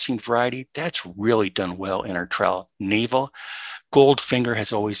promising variety, that's really done well in our trial. Navel, Goldfinger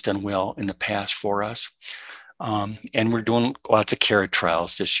has always done well in the past for us. And we're doing lots of carrot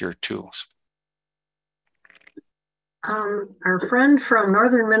trials this year too. Our friend from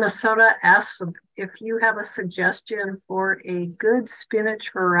northern Minnesota asks if you have a suggestion for a good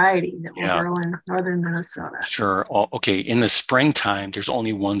spinach variety that will Yeah, grow in northern Minnesota. sure. Okay, in the springtime, there's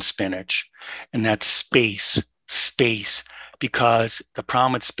only one spinach, and that's space, because the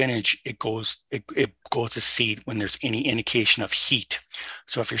problem with spinach, it goes to seed when there's any indication of heat.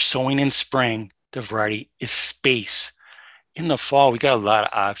 So if you're sowing in spring, the variety is space. In the fall, we got a lot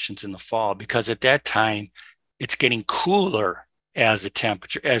of options in the fall because at that time it's getting cooler as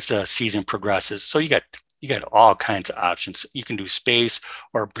the season progresses. So you got all kinds of options. You can do space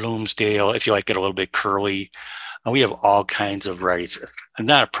or Bloomsdale if you like it a little bit curly. We have all kinds of varieties.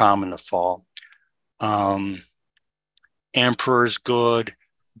 Not a problem in the fall. Um, Emperor's good.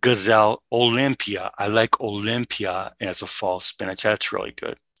 Gazelle, Olympia. I like Olympia as a fall spinach. That's really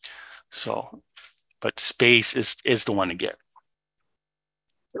good. So, but space is the one to get.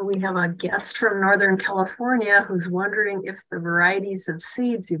 So we have a guest from Northern California who's wondering if the varieties of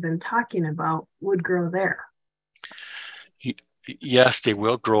seeds you've been talking about would grow there. Yes, they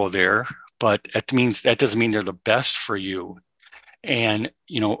will grow there, but that doesn't mean they're the best for you. And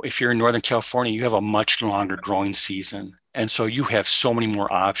if you're in Northern California, you have a much longer growing season. And so you have so many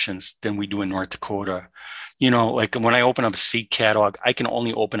more options than we do in North Dakota. Like when I open up a seed catalog, I can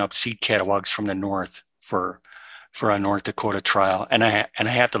only open up seed catalogs from the north for for a North Dakota trial. And I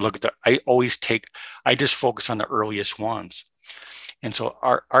have to look at I just focus on the earliest ones. And so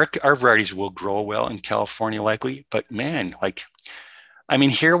our varieties will grow well in California likely, but man, like, I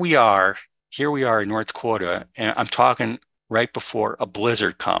mean, here we are in North Dakota, and I'm talking right before a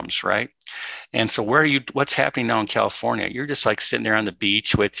blizzard comes, right? And so what's happening now in California? You're just like sitting there on the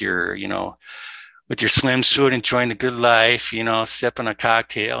beach with with your swimsuit, enjoying the good life, sipping a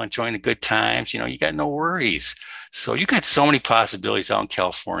cocktail, enjoying the good times. You got no worries. So you got so many possibilities out in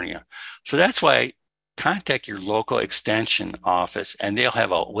California. So that's why contact your local extension office and they'll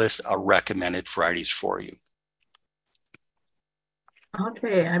have a list of recommended varieties for you.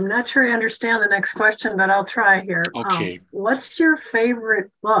 Okay, I'm not sure I understand the next question, but I'll try here. Okay. What's your favorite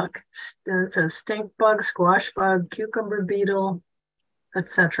bug? It says stink bug, squash bug, cucumber beetle,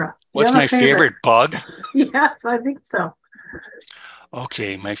 etc. You What's have a my favorite? favorite bug? Yes, I think so.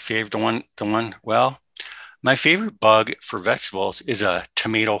 Okay, my favorite, well, my favorite bug for vegetables is a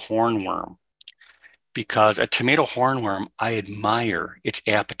tomato hornworm because a tomato hornworm, I admire its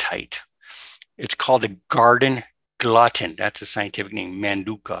appetite. It's called a garden glutton. That's the scientific name,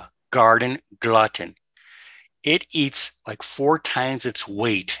 Manduca, garden glutton. It eats like 4 times its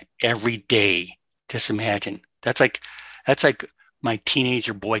weight every day. Just imagine. That's like my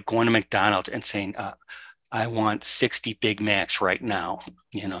teenager boy going to McDonald's and saying, I want 60 Big Macs right now.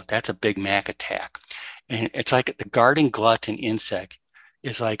 That's a Big Mac attack. And it's like the garden glutton insect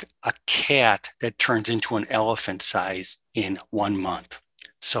is like a cat that turns into an elephant size in 1 month.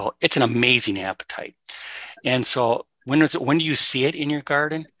 So it's an amazing appetite. And so when do you see it in your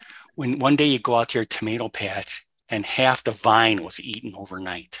garden? When one day you go out to your tomato patch and half the vine was eaten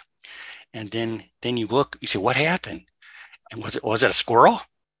overnight. And then you look, you say, what happened? And was it a squirrel?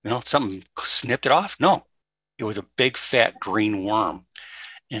 Something snipped it off? No, it was a big fat green worm.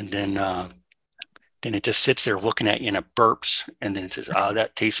 And then it just sits there looking at you and it burps. And then it says, oh,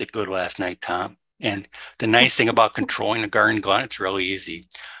 that tasted good last night, Tom. And the nice thing about controlling the garden glutton, it's really easy.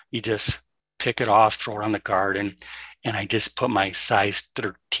 You just pick it off, throw it on the garden, and I just put my size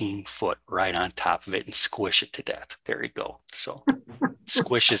 13 foot right on top of it and squish it to death. There you go. So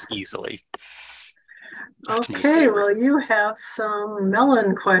squishes easily. That's my Okay, favorite. well, you have some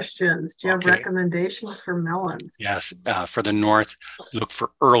melon questions. Do you have Okay. recommendations for melons? Yes. For the north, look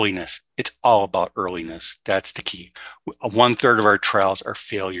for earliness. It's all about earliness. That's the key. 1/3 of our trials are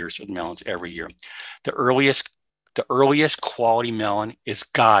failures with melons every year. The earliest, the earliest quality melon is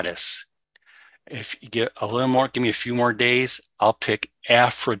Goddess. If you get a little more, give me a few more days, I'll pick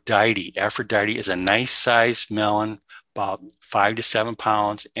Aphrodite. Aphrodite is a nice sized melon, about 5 to 7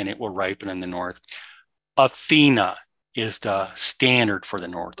 pounds, and it will ripen in the north. Athena is the standard for the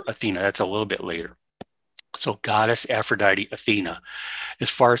north. Athena, that's a little bit later. So Goddess, Aphrodite, Athena. As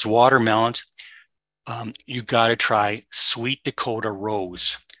far as watermelons, you got to try Sweet Dakota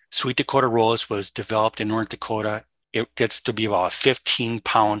Rose. Sweet Dakota Rose was developed in North Dakota. It gets to be about a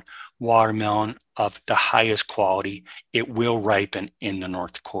 15-pound watermelon of the highest quality. It will ripen in the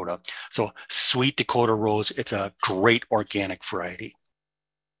North Dakota. So Sweet Dakota Rose, it's a great organic variety.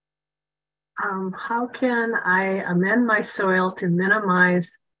 How can I amend my soil to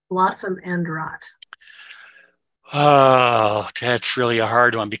minimize blossom end rot? Oh, that's really a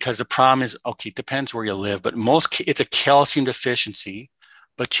hard one because the problem is, okay, it depends where you live, but it's a calcium deficiency,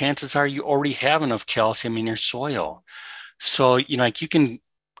 but chances are you already have enough calcium in your soil. So, like you can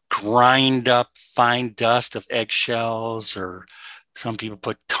grind up fine dust of eggshells, or some people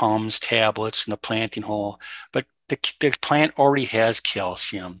put Tums tablets in the planting hole, but the plant already has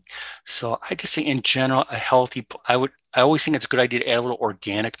calcium. So I just think in general, I always think it's a good idea to add a little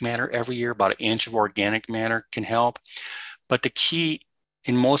organic matter every year. About 1 inch of organic matter can help. But the key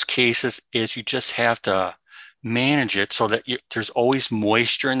in most cases is you just have to manage it so that there's always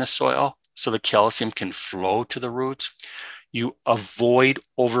moisture in the soil so the calcium can flow to the roots. You avoid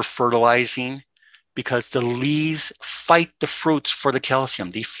over fertilizing because the leaves fight the fruits for the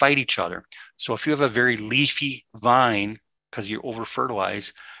calcium. They fight each other. So if you have a very leafy vine, because you over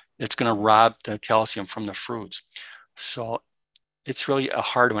fertilize, it's going to rob the calcium from the fruits. So it's really a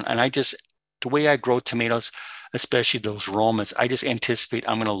hard one. And the way I grow tomatoes, especially those Romas, I just anticipate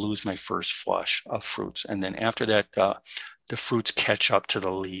I'm going to lose my first flush of fruits. And then after that, the fruits catch up to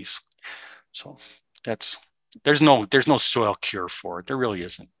the leaves. So there's no soil cure for it. There really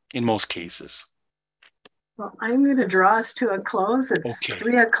isn't in most cases. Well, I'm going to draw us to a close. It's Okay.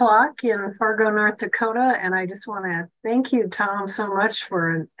 3 o'clock in Fargo, North Dakota, and I just want to thank you, Tom, so much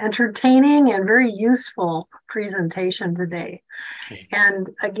for an entertaining and very useful presentation today. Okay. And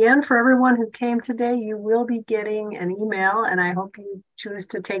again, for everyone who came today, you will be getting an email, and I hope you choose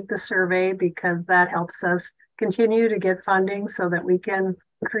to take the survey because that helps us continue to get funding so that we can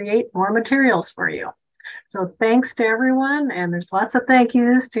create more materials for you. So thanks to everyone, and there's lots of thank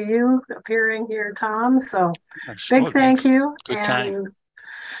yous to you appearing here, Tom. So big thank you. Good time.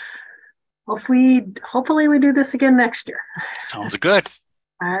 Hopefully we do this again next year. Sounds good.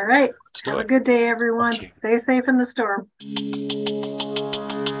 All right. Let's do Have it. a good day, everyone. Okay. Stay safe in the storm.